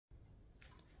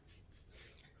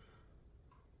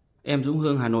Em Dũng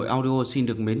Hương Hà Nội Audio xin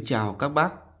được mến chào các bác.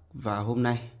 Và hôm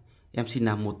nay em xin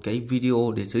làm một cái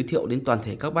video để giới thiệu đến toàn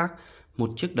thể các bác một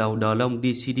chiếc đầu Denon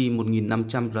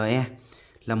DCD1500RE,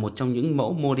 là một trong những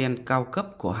mẫu model cao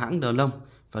cấp của hãng Denon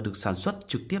và được sản xuất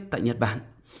trực tiếp tại Nhật Bản.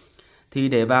 Thì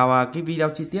để vào cái video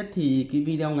chi tiết thì cái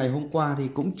video ngày hôm qua thì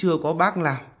cũng chưa có bác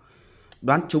nào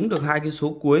đoán trúng được hai cái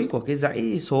số cuối của cái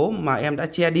dãy số mà em đã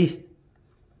che đi.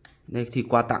 Đây thì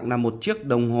quà tặng là một chiếc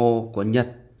đồng hồ của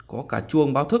Nhật, có cả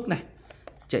chuông báo thức này,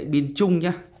 chạy pin chung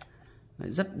nhá.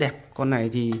 Đấy, rất đẹp. Con này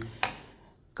thì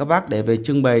các bác để về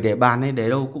trưng bày, để bàn hay để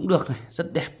đâu cũng được này,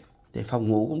 rất đẹp, để phòng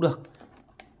ngủ cũng được.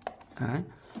 Đấy.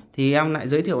 Thì em lại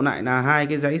giới thiệu lại là hai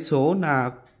cái dãy số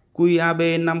là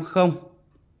QAB50.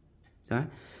 Đấy.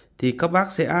 Thì các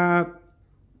bác sẽ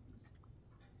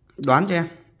đoán cho em.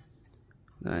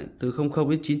 Đấy, từ 00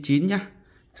 đến 99 nhá.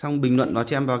 Xong bình luận vào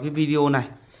cho em vào cái video này.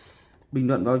 Bình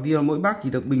luận vào video, mỗi bác chỉ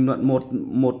được bình luận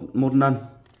một lần.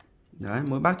 Đấy,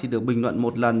 mỗi bác chỉ được bình luận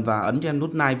một lần và ấn cho em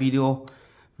nút like video.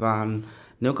 Và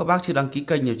nếu các bác chưa đăng ký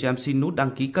kênh thì cho em xin nút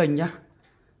đăng ký kênh nhé.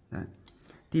 Đấy.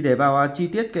 Thì để vào chi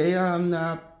tiết cái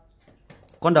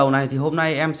con đầu này thì hôm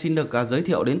nay em xin được giới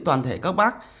thiệu đến toàn thể các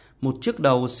bác một chiếc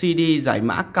đầu CD giải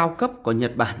mã cao cấp của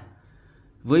Nhật Bản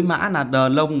với mã là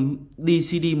Denon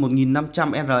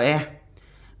DCD1500RE.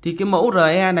 Thì cái mẫu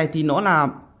RE này thì nó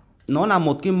là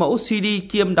một cái mẫu CD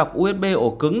kiêm đọc USB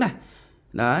ổ cứng này.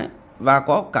 Đấy, và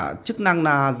có cả chức năng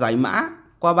là giải mã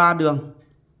qua 3 đường.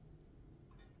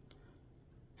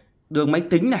 Đường máy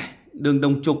tính này, đường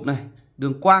đồng trục này,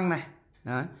 đường quang này.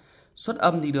 Đấy. Xuất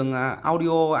âm thì đường audio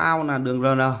out là đường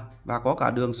RN, và có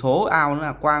cả đường số out nữa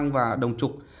là quang và đồng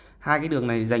trục. Hai cái đường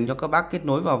này dành cho các bác kết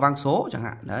nối vào vang số chẳng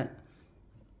hạn. Đấy.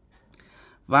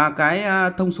 Và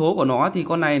cái thông số của nó thì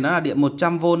con này nó là điện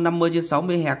 100V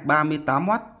 50/60 Hz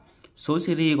 38W. Số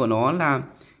series của nó là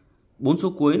 4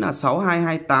 số cuối là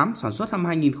 6228, sản xuất năm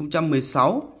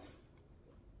 2016.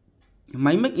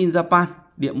 Máy make in Japan,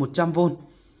 điện 100V.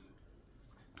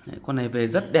 Đấy, con này về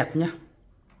rất đẹp nhá.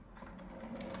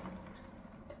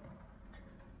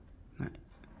 Đấy.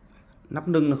 Nắp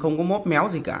lưng là không có móp méo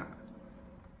gì cả,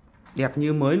 đẹp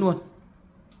như mới luôn.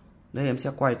 Đây em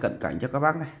sẽ quay cận cảnh cho các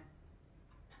bác này.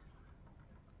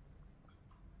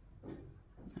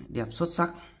 Đấy, đẹp xuất sắc.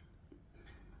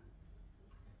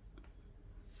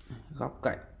 Góc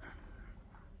cạnh.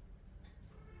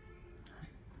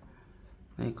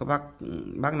 Đây, có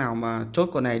bác nào mà chốt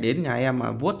con này đến nhà em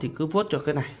mà vuốt thì cứ vuốt cho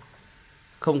cái này,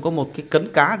 không có một cái cấn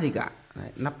cá gì cả.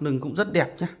 Đấy, nắp lưng cũng rất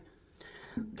đẹp nhé.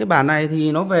 Cái bản này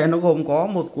thì nó về nó gồm có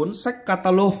một cuốn sách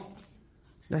catalog.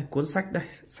 Đây, cuốn sách đây,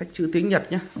 sách chữ tiếng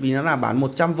Nhật nhé, vì nó là bản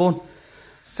 100V.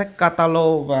 Sách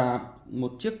catalog và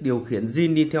một chiếc điều khiển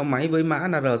zin đi theo máy với mã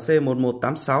là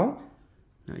RC1186.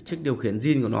 Đấy, chiếc điều khiển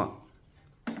zin của nó.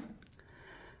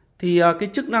 Thì cái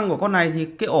chức năng của con này thì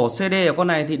cái ổ CD của con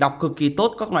này thì đọc cực kỳ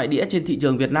tốt các loại đĩa trên thị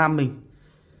trường Việt Nam mình.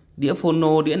 Đĩa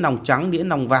phono, đĩa nòng trắng, đĩa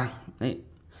nòng vàng, đấy,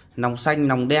 nòng xanh,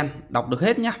 nòng đen, đọc được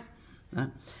hết nhá. Đấy.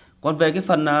 Còn về cái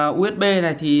phần USB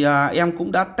này thì em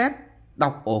cũng đã test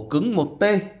đọc ổ cứng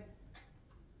 1T.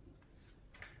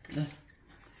 Đây.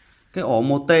 Cái ổ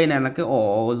 1T này là cái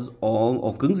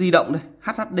ổ cứng di động đây,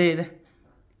 HHD đây.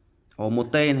 Ổ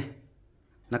 1T này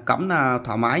là cắm là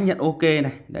thoải mái, nhận ok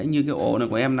này. Đấy, như cái ổ này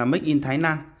của em là make in Thái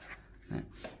Lan. Đấy.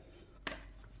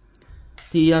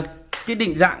 Thì cái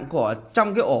định dạng của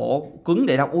trong cái ổ cứng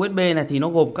để đọc USB này thì nó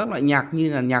gồm các loại nhạc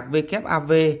như là nhạc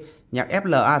WAV, nhạc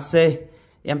FLAC,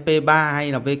 MP3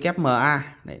 hay là WMA.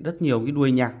 Đấy, rất nhiều cái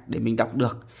đuôi nhạc để mình đọc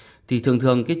được. Thì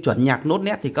thường cái chuẩn nhạc nốt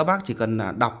nét thì các bác chỉ cần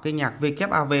đọc cái nhạc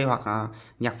WAV hoặc là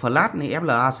nhạc flash hay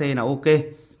FLAC là ok.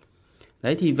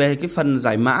 Đấy, thì về cái phần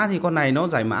giải mã thì con này nó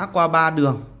giải mã qua 3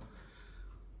 đường.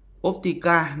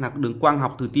 Optica là đường quang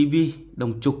học từ TV,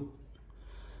 đồng trục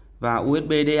và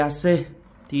USB DAC.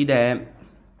 Thì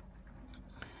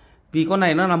vì con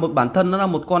này nó là một bản thân, nó là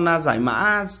một con giải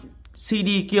mã CD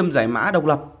kiêm giải mã độc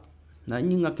lập. Đấy,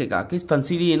 nhưng mà kể cả cái phần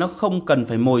CD nó không cần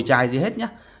phải mồi chài gì hết nhá.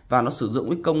 Và nó sử dụng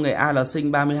cái công nghệ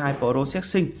AL-Sync 32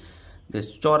 Processing để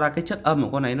cho ra cái chất âm của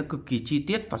con này nó cực kỳ chi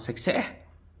tiết và sạch sẽ.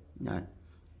 Đấy.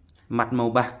 Mặt màu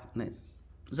bạc này,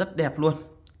 rất đẹp luôn.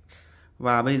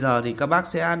 Và bây giờ thì các bác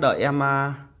sẽ đợi em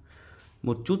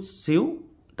một chút xíu,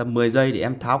 tầm 10 giây để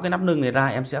em tháo cái nắp lưng này ra.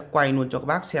 Em sẽ quay luôn cho các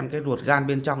bác xem cái ruột gan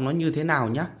bên trong nó như thế nào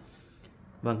nhé.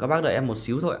 Vâng, các bác đợi em một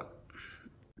xíu thôi ạ.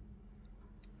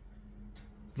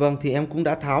 Vâng, thì em cũng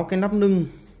đã tháo cái nắp lưng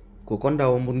của con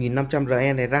đầu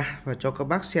 1500RE này ra và cho các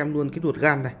bác xem luôn cái ruột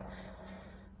gan này.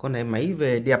 Con này máy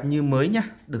về đẹp như mới nhá,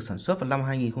 được sản xuất vào năm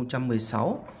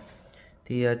 2016.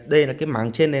 Thì đây là cái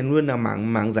mảng trên này luôn là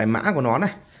mảng giải mã của nó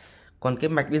này. Còn cái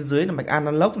mạch bên dưới là mạch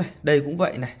analog này, đây cũng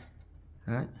vậy này.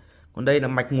 Đấy. Còn đây là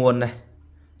mạch nguồn này.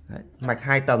 Đấy, mạch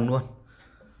 2 tầng luôn,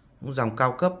 dòng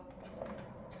cao cấp.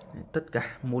 Đấy, tất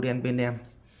cả model bên em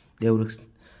đều được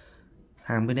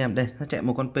hàng bên em. Đây nó chạy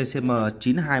một con PCM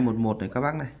 9211 này các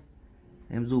bác này,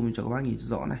 em zoom cho các bác nhìn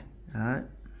rõ này. Đấy.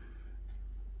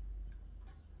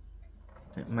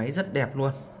 Đấy, máy rất đẹp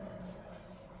luôn.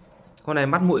 Con này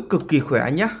mắt mũi cực kỳ khỏe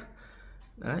anh nhá.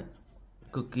 Đấy,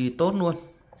 cực kỳ tốt luôn.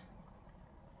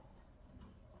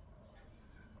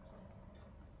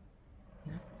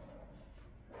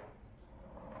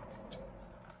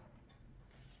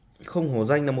 Không hổ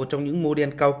danh là một trong những model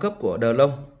cao cấp của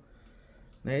Denon.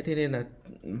 Đấy, thế nên là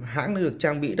hãng đã được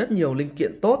trang bị rất nhiều linh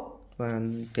kiện tốt. Và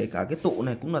kể cả cái tụ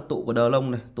này cũng là tụ của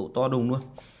Denon này, tụ to đùng luôn.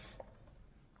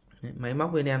 Đấy, máy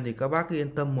móc bên em thì các bác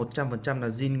yên tâm 100% là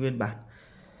zin nguyên bản,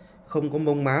 không có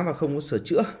mông má và không có sửa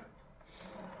chữa.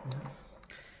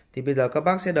 Thì bây giờ các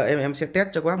bác sẽ đợi em sẽ test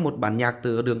cho các bác một bản nhạc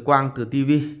từ đường quang từ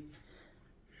tivi.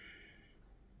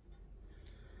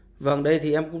 Vâng, đây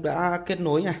thì em cũng đã kết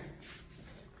nối này.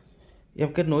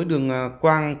 Em kết nối đường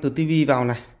quang từ tivi vào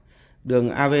này, đường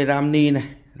AV Ramni này.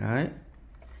 Đấy.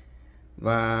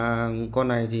 Và con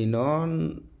này thì nó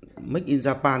make in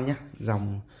Japan nhá,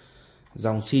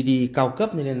 dòng CD cao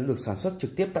cấp nên nó được sản xuất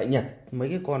trực tiếp tại Nhật. Mấy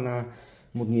cái con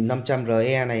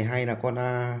 1500RE này hay là con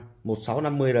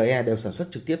 1650RE đều sản xuất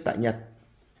trực tiếp tại Nhật.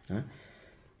 Đấy.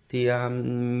 Thì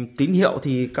tín hiệu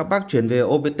thì các bác chuyển về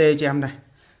OBT cho em này.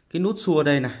 Cái nút xua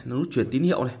đây này, nút chuyển tín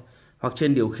hiệu này, hoặc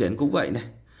trên điều khiển cũng vậy này.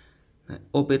 Đấy,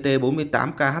 OPT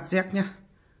 48kHz nhá.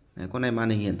 Đấy, con này màn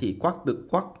hình hiển thị quắc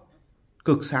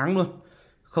cực sáng luôn,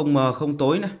 không mờ không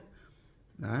tối này.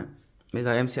 Đấy. Bây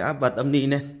giờ em sẽ bật âm ni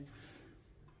lên.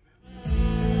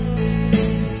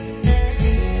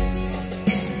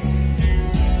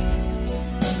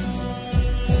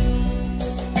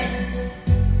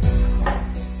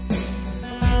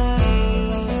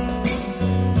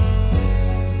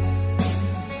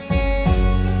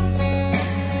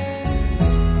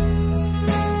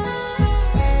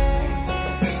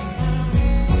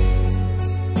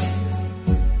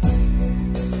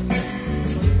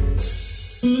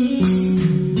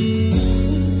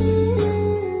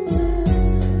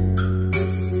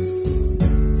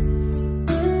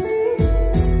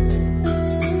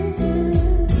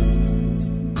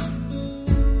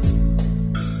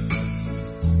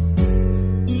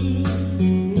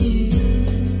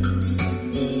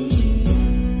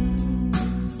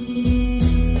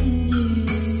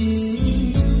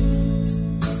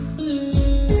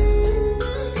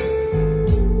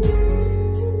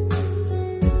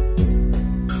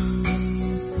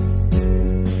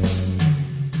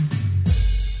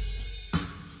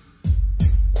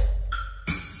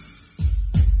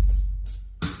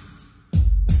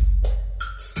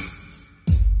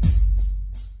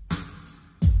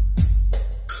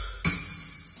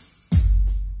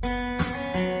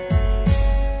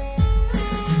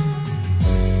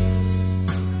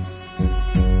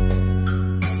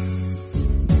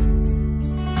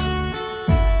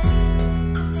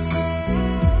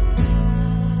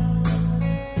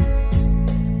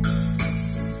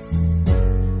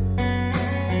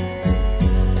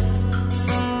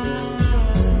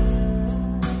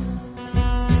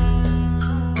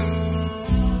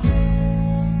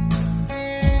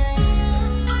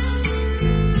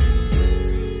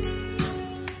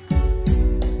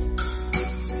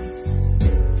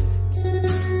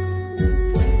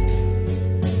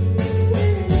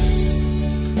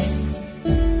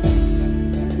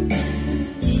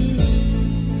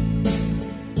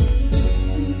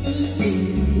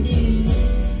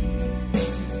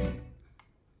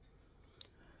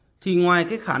 Thì ngoài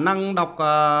cái khả năng đọc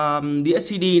đĩa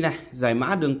CD này, giải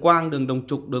mã đường quang, đường đồng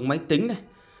trục, đường máy tính này,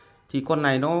 thì con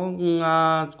này nó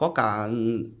có cả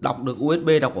đọc được USB,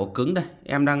 đọc ổ cứng đây.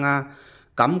 Em đang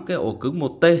cắm cái ổ cứng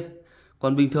 1T.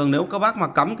 Còn bình thường nếu các bác mà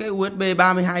cắm cái USB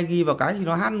 32GB vào cái thì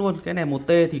nó hát luôn. Cái này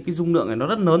 1T thì cái dung lượng này nó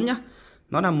rất lớn nhá.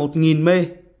 Nó là 1000 mê.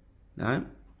 Đấy.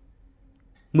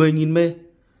 10.000 mê.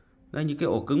 Đây như cái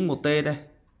ổ cứng 1T đây.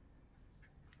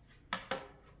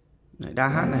 Đấy, đa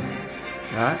hát này.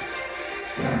 Đấy.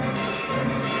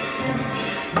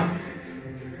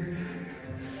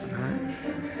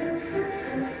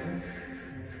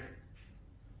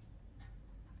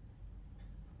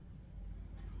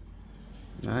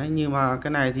 Đấy, nhưng mà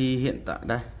cái này thì hiện tại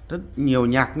đây rất nhiều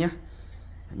nhạc nhé,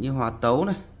 như hòa tấu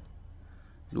này,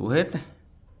 đủ hết này.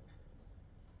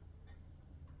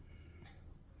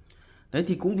 Đấy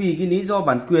thì cũng vì cái lý do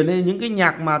bản quyền nên những cái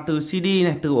nhạc mà từ CD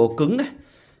này, từ ổ cứng này,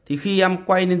 thì khi em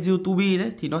quay lên YouTube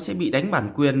đấy thì nó sẽ bị đánh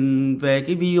bản quyền về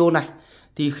cái video này.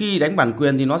 Thì khi đánh bản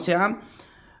quyền thì nó sẽ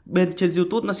bên trên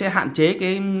YouTube nó sẽ hạn chế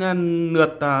cái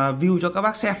lượt view cho các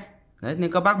bác xem. Đấy,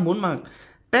 nên các bác muốn mà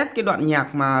test cái đoạn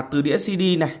nhạc mà từ đĩa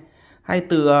CD này hay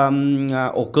từ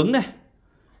ổ cứng này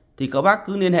thì các bác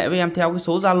cứ liên hệ với em theo cái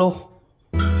số Zalo.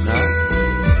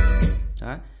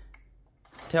 Đấy.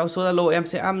 Theo số Zalo em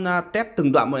sẽ test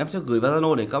từng đoạn một, em sẽ gửi vào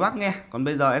Zalo để các bác nghe. Còn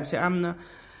bây giờ em sẽ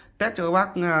test cho các bác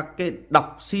cái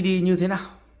đọc CD như thế nào.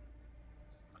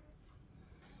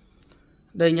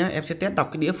 Đây nhá, em sẽ test đọc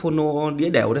cái đĩa phono, đĩa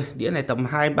đều đây. Đĩa này tầm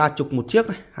 20-30 một chiếc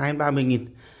này, 20-30.000.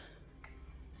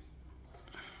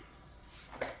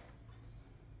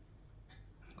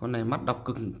 Con này mắt đọc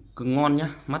cực ngon nhá,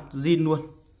 mắt zin luôn.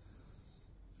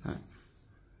 Đấy.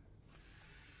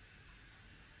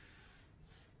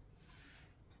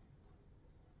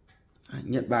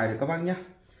 Nhận bài được các bác nhé.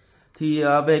 Thì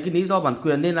về cái lý do bản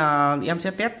quyền nên là em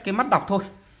sẽ test cái mắt đọc thôi.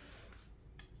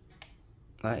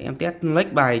 Đấy, em test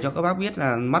lách bài cho các bác biết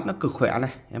là mắt nó cực khỏe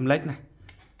này. Em lách này.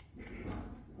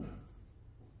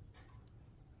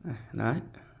 Đấy.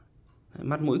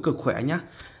 Mắt mũi cực khỏe nhá.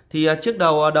 Thì chiếc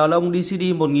đầu đờ lông DCD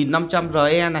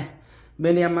 1500RE này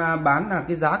bên em bán là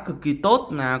cái giá cực kỳ tốt,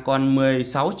 là còn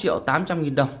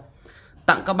 16.800.000 đồng.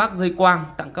 Tặng các bác dây quang,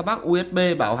 tặng các bác USB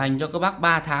bảo hành cho các bác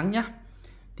 3 tháng nhé.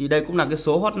 Thì đây cũng là cái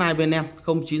số hotline bên em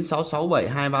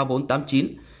 0966723489.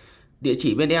 Địa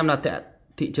chỉ bên em là tại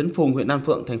thị trấn Phùng, huyện Đan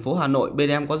Phượng, thành phố Hà Nội. Bên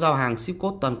em có giao hàng ship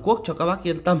code toàn quốc cho các bác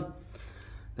yên tâm.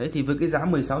 Đấy, thì với cái giá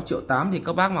 16.800.000 thì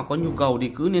các bác mà có nhu cầu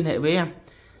thì cứ liên hệ với em.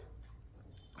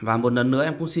 Và một lần nữa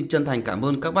em cũng xin chân thành cảm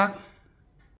ơn các bác